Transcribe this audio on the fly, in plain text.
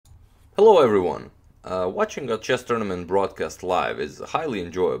Hello everyone! Watching a chess tournament broadcast live is highly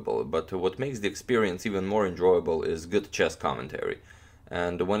enjoyable, but what makes the experience even more enjoyable is good chess commentary.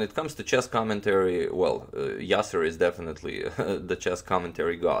 And when it comes to chess commentary, well, Yasser is definitely the chess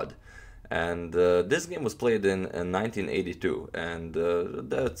commentary god. And this game was played in 1982, and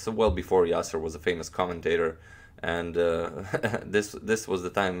that's well before Yasser was a famous commentator. And this was the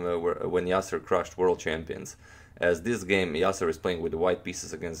time when Yasser crushed world champions. As this game, Yasser is playing with the white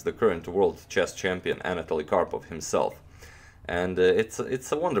pieces against the current world chess champion Anatoly Karpov himself. And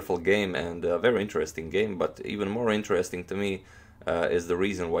it's a wonderful game and a very interesting game, but even more interesting to me is the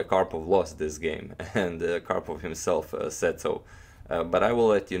reason why Karpov lost this game, and Karpov himself said so. But I will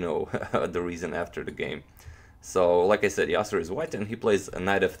let you know the reason after the game. So, like I said, Yasser is white and he plays a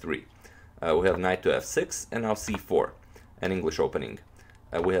knight f3. We have knight to f6 and now c4, an English opening.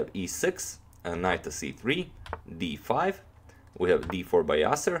 We have e6, knight to c3, d5. We have d4 by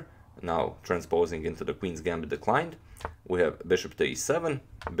Yasser, now transposing into the queen's gambit declined. We have bishop to e7,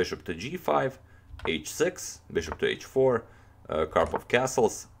 bishop to g5, h6, bishop to h4, Karpov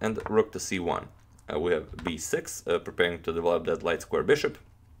castles, and rook to c1. We have b6, preparing to develop that light square bishop.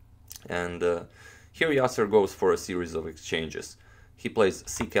 And here Yasser goes for a series of exchanges. He plays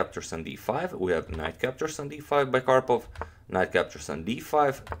c captures on d5, we have knight captures on d5 by Karpov, knight captures on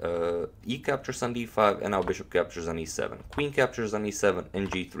d5, e captures on d5, and now bishop captures on e7, queen captures on e7, and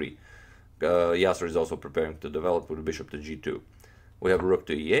g3. Yasser is also preparing to develop with bishop to g2. We have rook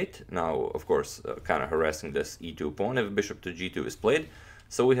to e8, now of course kind of harassing this e2 pawn if bishop to g2 is played.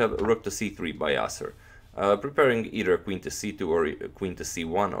 So we have rook to c3 by Yasser, preparing either queen to c2 or queen to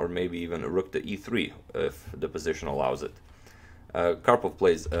c1, or maybe even rook to e3 if the position allows it. Karpov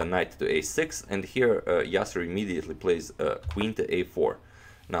plays knight to a6, and here Yasser immediately plays queen to a4.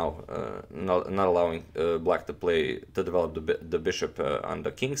 Now, not allowing black to develop the bishop on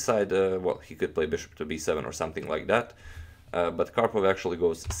the king's side. Well, he could play bishop to b7 or something like that, but Karpov actually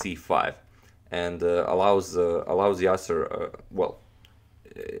goes c5 and allows Yasser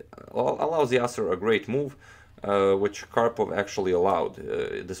allows Yasser a great move, which Karpov actually allowed.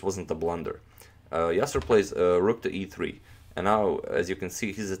 This wasn't a blunder. Yasser plays rook to e3. And now, as you can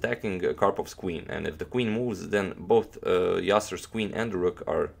see, he's attacking Karpov's queen, and if the queen moves, then both Yasser's queen and the rook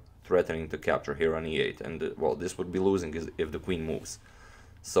are threatening to capture here on e8, and well, this would be losing if the queen moves.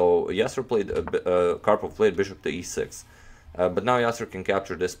 So Karpov played bishop to e6, but now Yasser can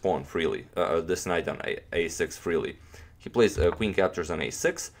capture this pawn freely, this knight on a6 freely. He plays queen captures on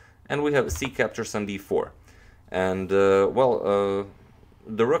a6, and we have c captures on d4, and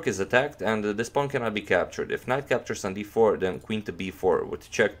the rook is attacked and this pawn cannot be captured. If knight captures on d4, then queen to b4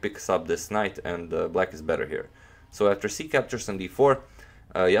 with check picks up this knight, and black is better here. So after c captures on d4,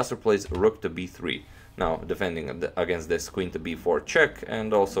 Yasser plays rook to b3. Now defending against this queen to b4 check,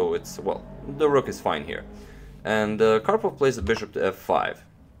 and also the rook is fine here. And Karpov plays a bishop to f5.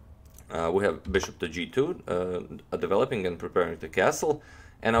 We have bishop to g2, developing and preparing to castle,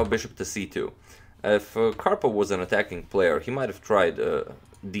 and now bishop to c2. If Karpov was an attacking player, he might have tried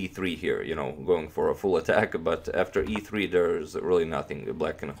d3 here, going for a full attack, but after e3 there's really nothing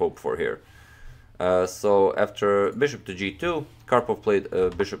black can hope for here. So after bishop to g2, Karpov played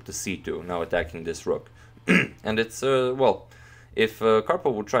bishop to c2, now attacking this rook. And it's, if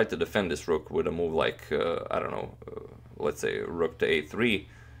Karpov would try to defend this rook with a move like, I don't know, let's say rook to a3,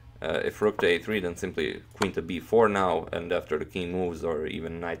 if rook to a3, then simply queen to b4 now, and after the king moves, or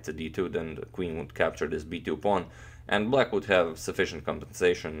even knight to d2, then the queen would capture this b2 pawn, and black would have sufficient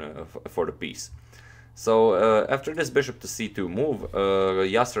compensation for the piece. So after this bishop to c2 move,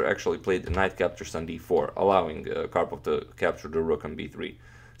 Yasser actually played knight captures on d4, allowing Karpov to capture the rook on b3.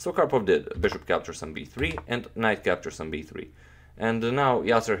 So Karpov did bishop captures on b3 and knight captures on b3. And now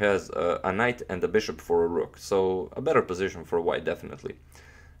Yasser has a knight and a bishop for a rook, so a better position for white definitely.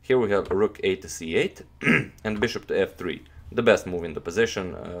 Here we have rook a to c8 and bishop to f3, the best move in the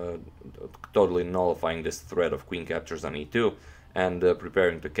position, totally nullifying this threat of queen captures on e2 and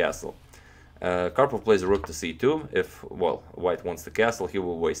preparing to castle. Karpov plays rook to c2. If, white wants to castle, he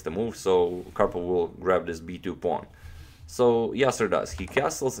will waste a move, so Karpov will grab this b2 pawn. So Yasser does. He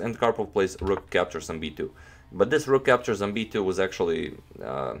castles and Karpov plays rook captures on b2. But this rook captures on b2 was actually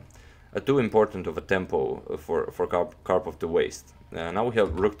too important of a tempo for Karpov to waste. Now we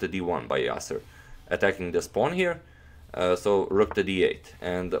have rook to d1 by Yasser, attacking this pawn here, so rook to d8.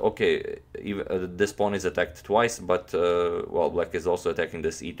 And okay, this pawn is attacked twice, but black is also attacking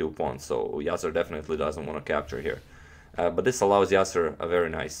this e2 pawn, so Yasser definitely doesn't want to capture here. But this allows Yasser a very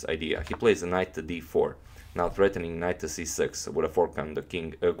nice idea. He plays a knight to d4, now threatening knight to c6 with a fork on the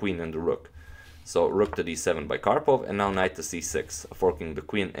queen and the rook. So rook to d7 by Karpov, and now knight to c6, forking the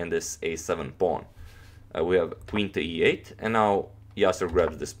queen and this a7 pawn. We have queen to e8, and now Yasser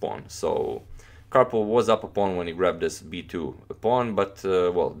grabs this pawn. So Karpov was up a pawn when he grabbed this b2 pawn, but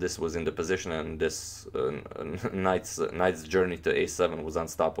well, this was in the position, and this knight's journey to a7 was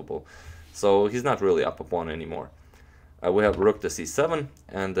unstoppable. So he's not really up a pawn anymore. We have rook to c7,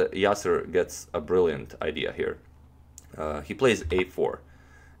 and Yasser gets a brilliant idea here. He plays a4,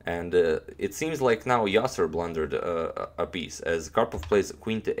 and it seems like now Yasser blundered a piece, as Karpov plays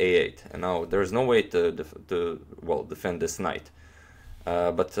queen to a8, and now there's no way to defend this knight.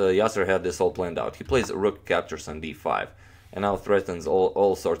 But Yasser had this all planned out. He plays rook captures on d5, and now threatens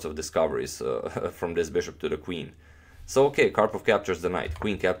all sorts of discoveries from this bishop to the queen. So okay, Karpov captures the knight,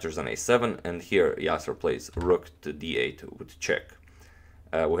 queen captures on a7, and here Yasser plays rook to d8 with check.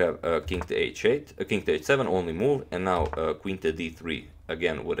 We have king to h8, king to h7, only move, and now queen to d3,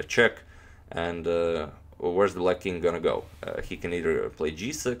 again with a check. And where's the black king gonna go? He can either play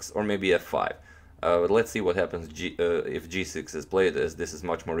g6 or maybe f5. But let's see what happens if g6 is played, as this is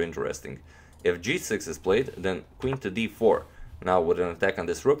much more interesting. If g6 is played, then queen to d4, now with an attack on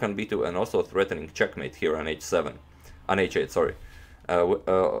this rook on b2, and also threatening checkmate here on h7, on h8, sorry.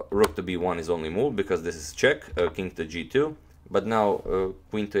 Rook to b1 is only moved because this is check, king to g2, but now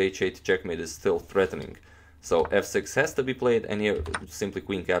queen to h8 checkmate is still threatening. So f6 has to be played, and here simply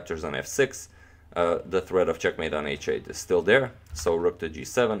queen captures on f6. The threat of checkmate on h8 is still there, so rook to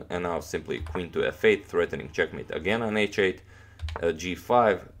g7, and now simply queen to f8, threatening checkmate again on h8,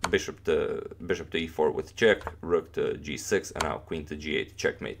 g5, bishop to e4 with check, rook to g6, and now queen to g8,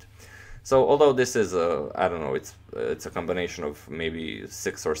 checkmate. So although this is I don't know, it's a combination of maybe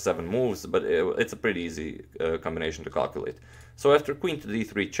 6 or 7 moves, but it's a pretty easy combination to calculate. So after queen to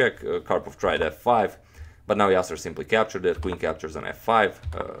d3 check, Karpov tried f5. But now Yasser simply captured it, queen captures on f5,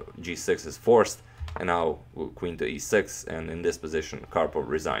 g6 is forced, and now queen to e6, and in this position Karpov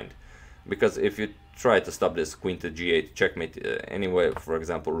resigned. Because if you try to stop this queen to g8 checkmate anyway, for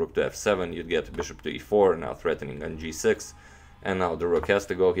example rook to f7, you'd get bishop to e4, now threatening on g6, and now the rook has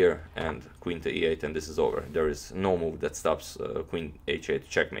to go here, and queen to e8, and this is over. There is no move that stops queen h8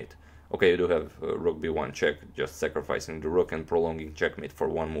 checkmate. Okay, you do have rook b1 check, just sacrificing the rook and prolonging checkmate for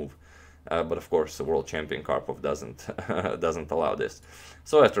one move. But of course, the world champion Karpov doesn't allow this.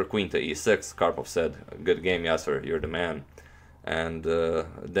 So after queen to e6, Karpov said, "Good game, Yasser, you're the man." And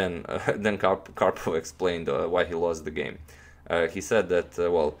then Karpov explained why he lost the game. He said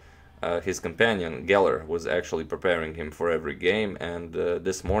that his companion Geller was actually preparing him for every game, and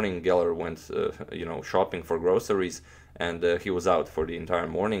this morning Geller went shopping for groceries, and he was out for the entire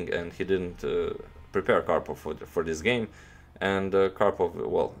morning, and he didn't prepare Karpov for this game. And Karpov,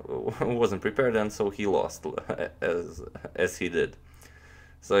 wasn't prepared, and so he lost as he did.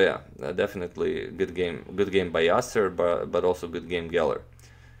 So yeah, definitely good game by Yasser, but also good game Geller.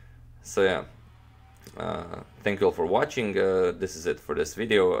 So yeah, thank you all for watching. This is it for this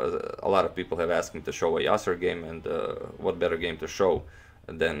video. A lot of people have asked me to show a Yasser game, and what better game to show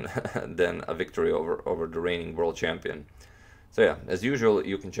than a victory over the reigning world champion. So yeah, as usual,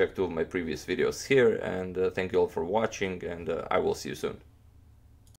 you can check 2 of my previous videos here, and thank you all for watching, and I will see you soon.